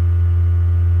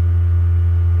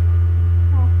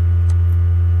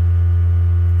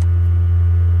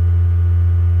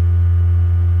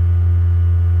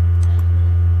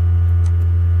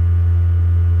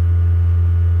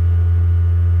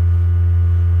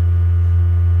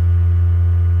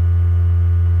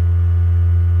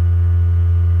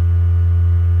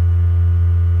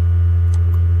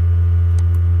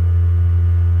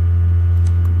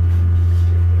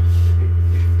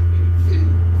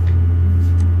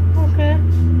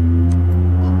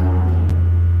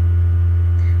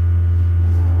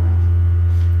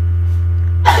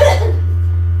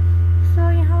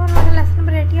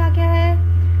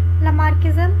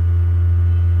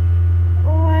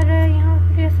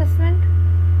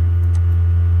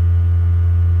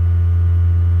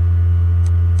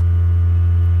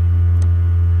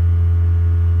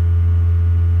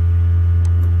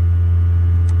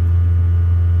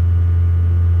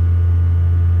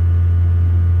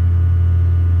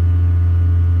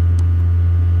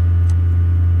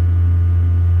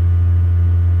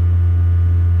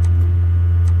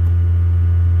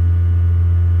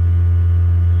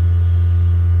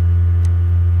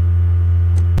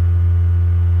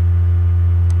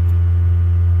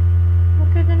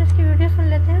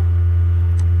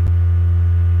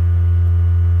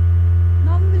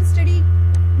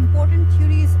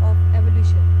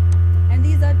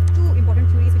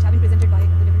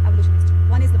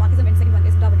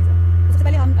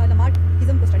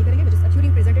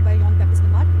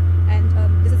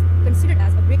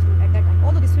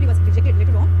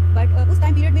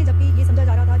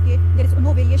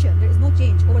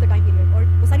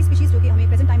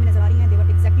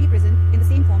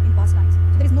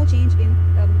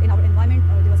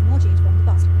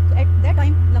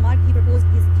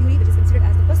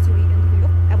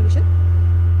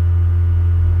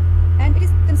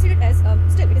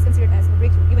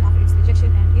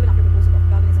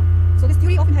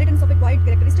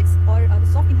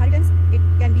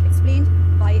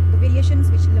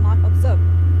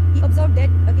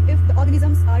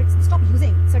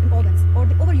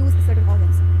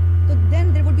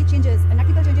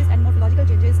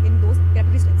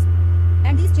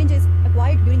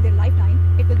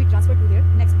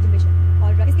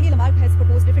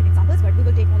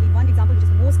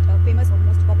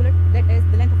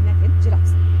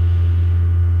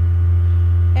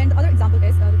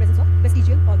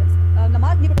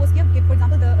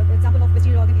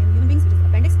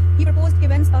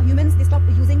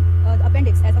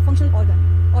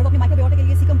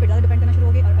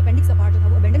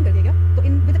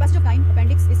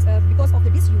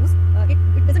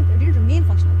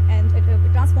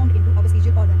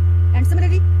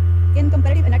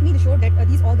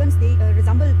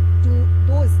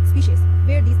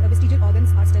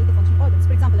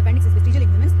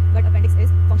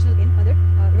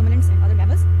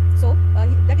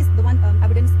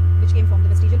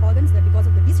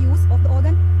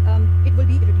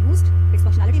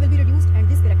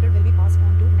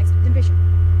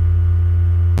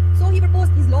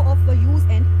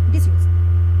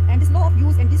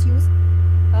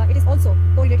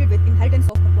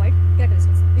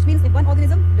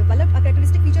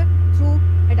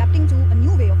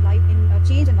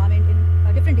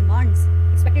conditions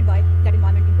expected by that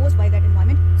environment, imposed by that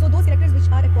environment. So those characters which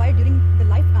are acquired during the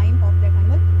lifetime of that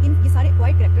animal, in ये सारे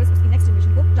acquired characters उसकी next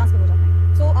generation को transfer हो जाते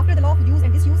हैं. So after the law of use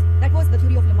and disuse, that was the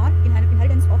theory of Lamarck,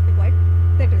 inheritance of acquired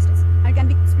characteristics, and it can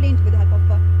be explained with the help of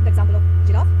the example of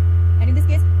giraffe. And in this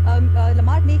case,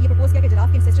 Lamarck ने ये propose किया कि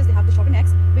giraffe के ancestors they have the shorter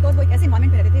necks because वो एक ऐसे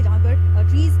environment में रहते थे जहाँ पर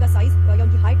trees का size या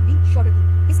उनकी height भी shorter थी.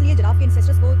 इसलिए giraffe के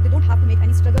ancestors को they don't have to make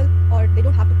any struggle or they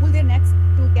don't have to pull their necks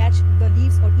to catch the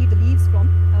leaves or eat the leaves from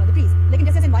the trees. लेकिन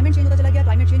जैसे environment change होता चला गया,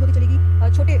 climate change होती चलेगी,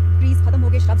 छोटे trees खत्म हो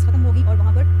गए, shrubs खत्म होगी और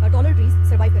वहाँ पर taller trees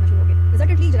survive करना शुरू हो गए.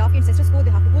 Resultantly giraffe के ancestors को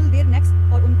they have to pull their necks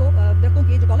और उनको दरख्तों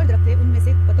के जो taller दरख्त थे उनमें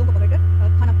से पत्तों को पकड़कर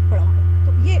खाना पड़ा वहाँ पर. तो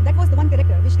ये that was the one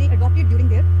character which they adopted during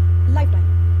their lifetime.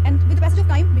 And with the passage of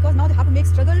time, because now they have to make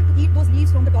struggle to eat those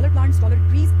leaves from the taller plants, taller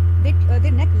trees,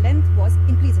 their neck length was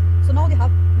increasing. So now they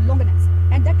have longer necks.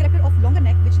 And that character of longer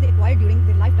neck, which they acquired during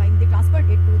their lifetime, they transferred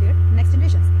it to their next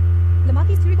generations. Lamarck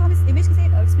की theory को हम इस image से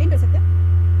explain कर सकते हैं.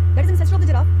 That is, ancestor of the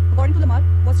giraffe, according to Lamarck,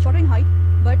 was shorter in height,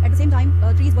 but at the same time,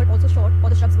 trees were also short, or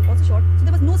the shrubs were also short. So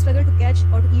there was no struggle to catch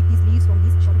or to eat these leaves from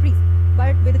these short trees.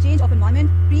 But with the change of environment,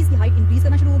 trees की height increase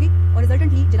करना शुरू होगी, और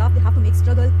resultantly, giraffe they have to make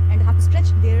struggle and they have to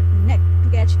stretch their neck to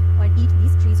catch and eat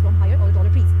these trees from higher or taller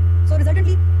trees. So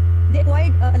resultantly, they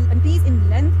acquired an increase in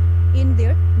length in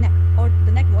their neck, or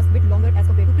the neck was a bit longer as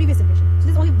compared to previous generation. So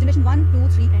this is only generation 1, 2,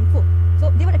 3 and 4. So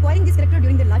they were acquiring this character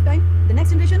during their lifetime. The next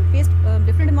generation faced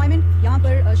different environment. यहाँ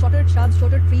पर shorter shrubs,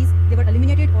 shorter trees, they were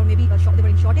eliminated, or maybe they were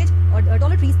in shortage, or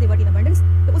taller trees they were in abundance.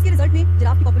 तो उसके result में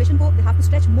giraffe की population को they have to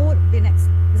stretch more their necks.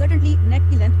 Resultantly, neck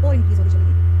की length और increase होती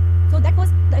चलेगी. So that was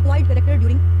the acquired character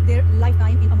during their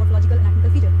lifetime in a morphological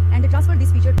anatomical feature, and they transferred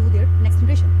this feature to their next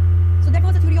generation. So that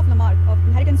was the theory of Lamarck of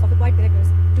inheritance of acquired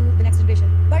characters to the next generation.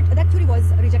 But that theory was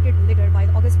rejected later by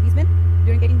August Weismann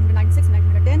during 1896 and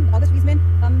 1910. August Weismann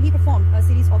he performed a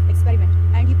series of experiments,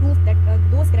 and he proved that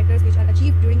those characters which are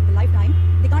achieved during the lifetime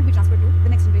they can't be transferred to the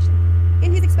next generation.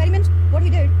 In his experiment, what he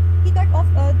did, he cut off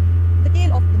the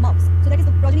tail of the mouse. So that is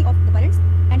the progeny of the parents,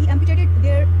 and he amputated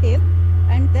their tail,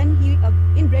 and then he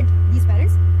inbred these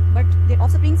parents, but their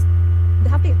offsprings they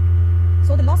have tail.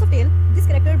 So the loss of tail, this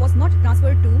character was not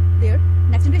transferred to their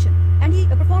next generation, and he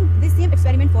performed this same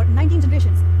experiment for 19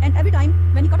 generations, and every time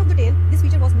when he cut off the tail, this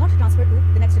feature was not transferred to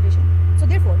the next generation. So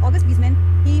therefore, August Weismann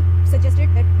he suggested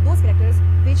that those characters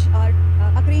which are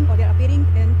occurring or they are appearing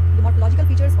in the morphological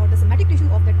features or the somatic tissue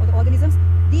of the organisms,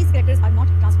 these characters are not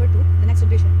transferred to the next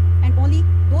generation, and only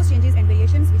those changes and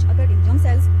variations which occur in germ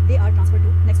cells they are transferred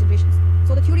to next generations.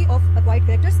 So the theory of acquired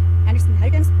characters and its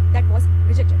inheritance that was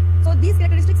rejected. So these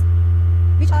characteristics,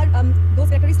 which are those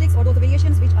characteristics or those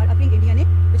variations which are occurring in DNA,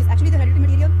 which is actually the hereditary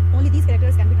material, only these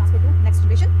characters can be transferred to next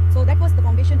generation. So that was the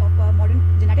foundation of modern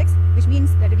genetics, which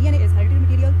means that the DNA is hereditary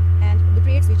material, and the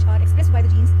traits which are expressed by the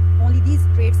genes, only these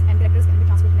traits and characters can be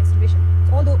transferred to next generation.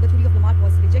 So although the theory of Lamarck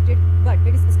was rejected, but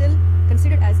it is still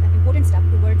considered as an important step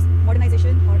towards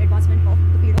modernization or advancement of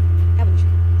the period of evolution.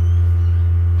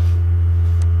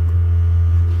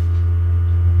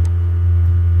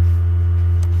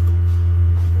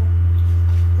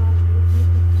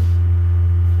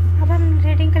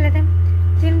 Reading कर लेते हैं.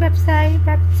 जिन website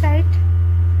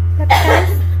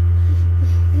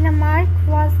Lamarck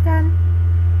was the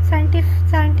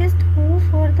scientist who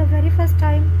for the very first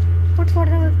time put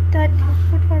forward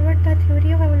the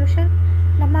theory of evolution.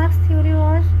 Lamarck's theory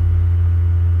was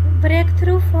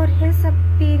breakthrough for his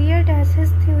period, as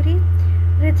his theory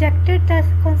rejected the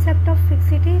concept of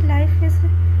fixity. Life is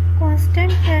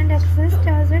constant and exists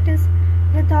as it is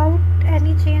without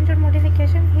any change or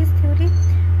modification. His theory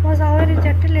was however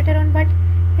rejected later on, but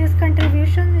his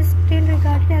contribution is still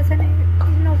regarded as an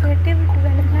innovative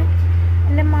development.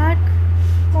 Lamarck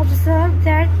observed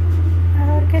that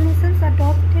organisms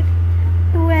adopted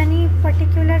to any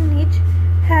particular niche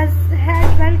had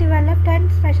well developed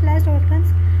and specialized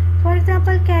organs. For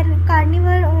example,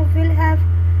 carnivore will have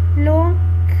long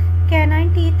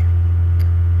canine teeth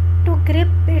to grip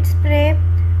its prey.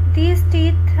 These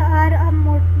teeth are a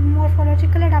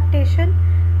morphological adaptation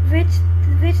which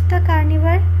the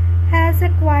carnivore has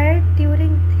acquired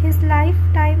during his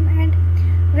lifetime and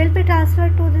will be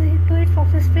transferred to its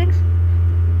offspring.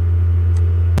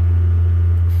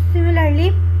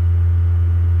 Similarly,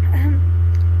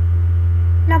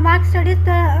 Lamarck studied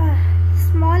the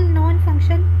small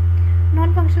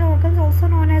non-functional organs, also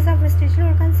known as the vestigial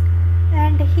organs,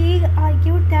 and he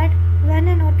argued that when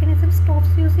an organism stops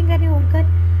using any organ,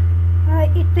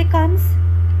 it becomes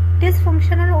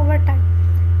dysfunctional over time.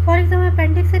 For example,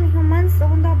 appendix in humans,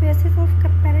 on the basis of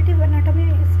comparative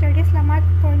anatomy studies, Lamarck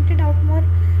pointed out more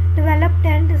developed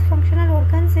and dysfunctional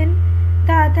organs in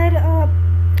the other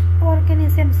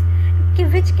organisms,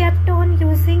 which kept on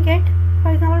using it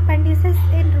for example appendices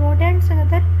in rodents and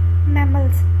other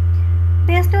mammals.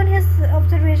 Based on his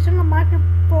observation, Lamarck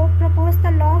proposed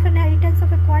the law of inheritance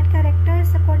of acquired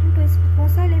characters. According to his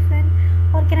proposal, if an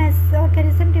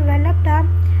organism developed a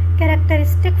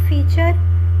characteristic feature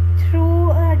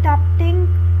through adapting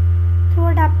to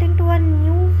a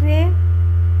new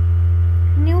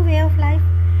way of life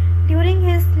during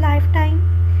his lifetime,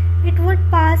 it would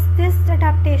pass this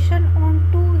adaptation on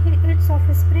to its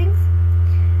offspring.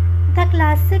 The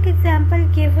classic example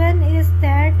given is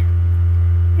that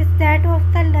of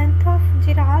the length of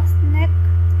giraffe's neck.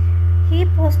 He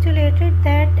postulated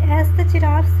that as the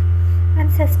giraffe's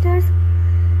ancestors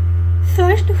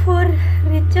searched for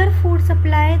richer food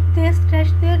supply, they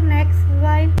stretched their necks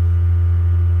while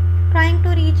trying to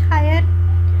reach higher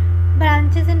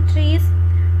branches in trees.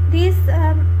 These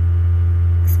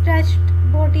stretched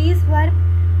bodies were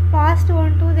passed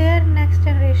on to their next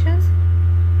generations.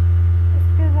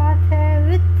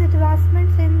 With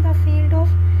advancements in the field of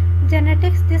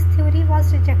genetics, this theory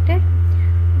was rejected.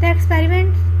 The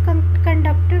experiments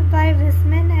conducted by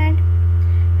Weismann and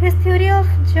his theory of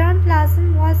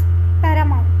germplasm was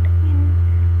paramount in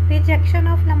rejection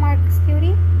of Lamarck's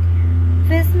theory.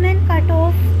 Weismann cut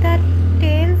off the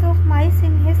tails of mice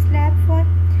in his lab for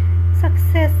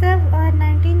successive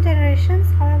 19 generations.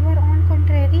 However, on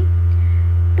contrary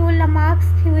to Lamarck's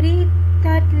theory,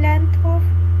 the length of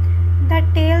the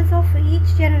tails of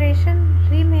each generation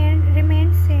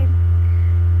remained same.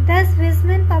 Thus,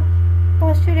 Weismann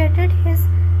postulated his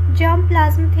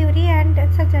germplasm theory and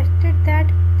suggested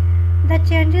that the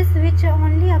changes which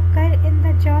only occur in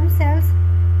the germ cells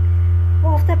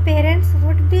of the parents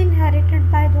would be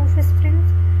inherited by the offspring,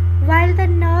 while the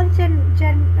new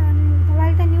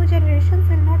generations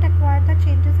will not acquire the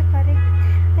changes occurring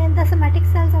in the somatic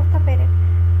cells of the parent.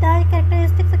 The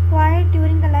characteristics acquired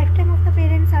during the lifetime of the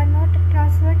parents are not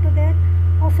transferred to their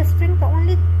offspring. The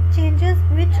only changes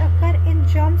which occur in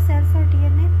germ cells or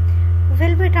DNA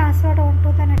will be transferred on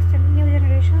to the next new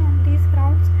generation. On these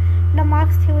grounds,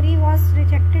 Lamarck's theory was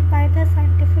rejected by the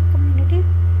scientific community.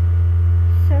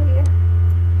 So,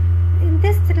 in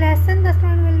this lesson, the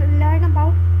student will learn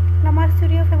about Lamarck's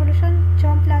theory of evolution,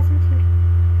 germplasm theory.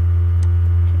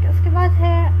 उसके बाद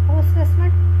है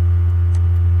assessment.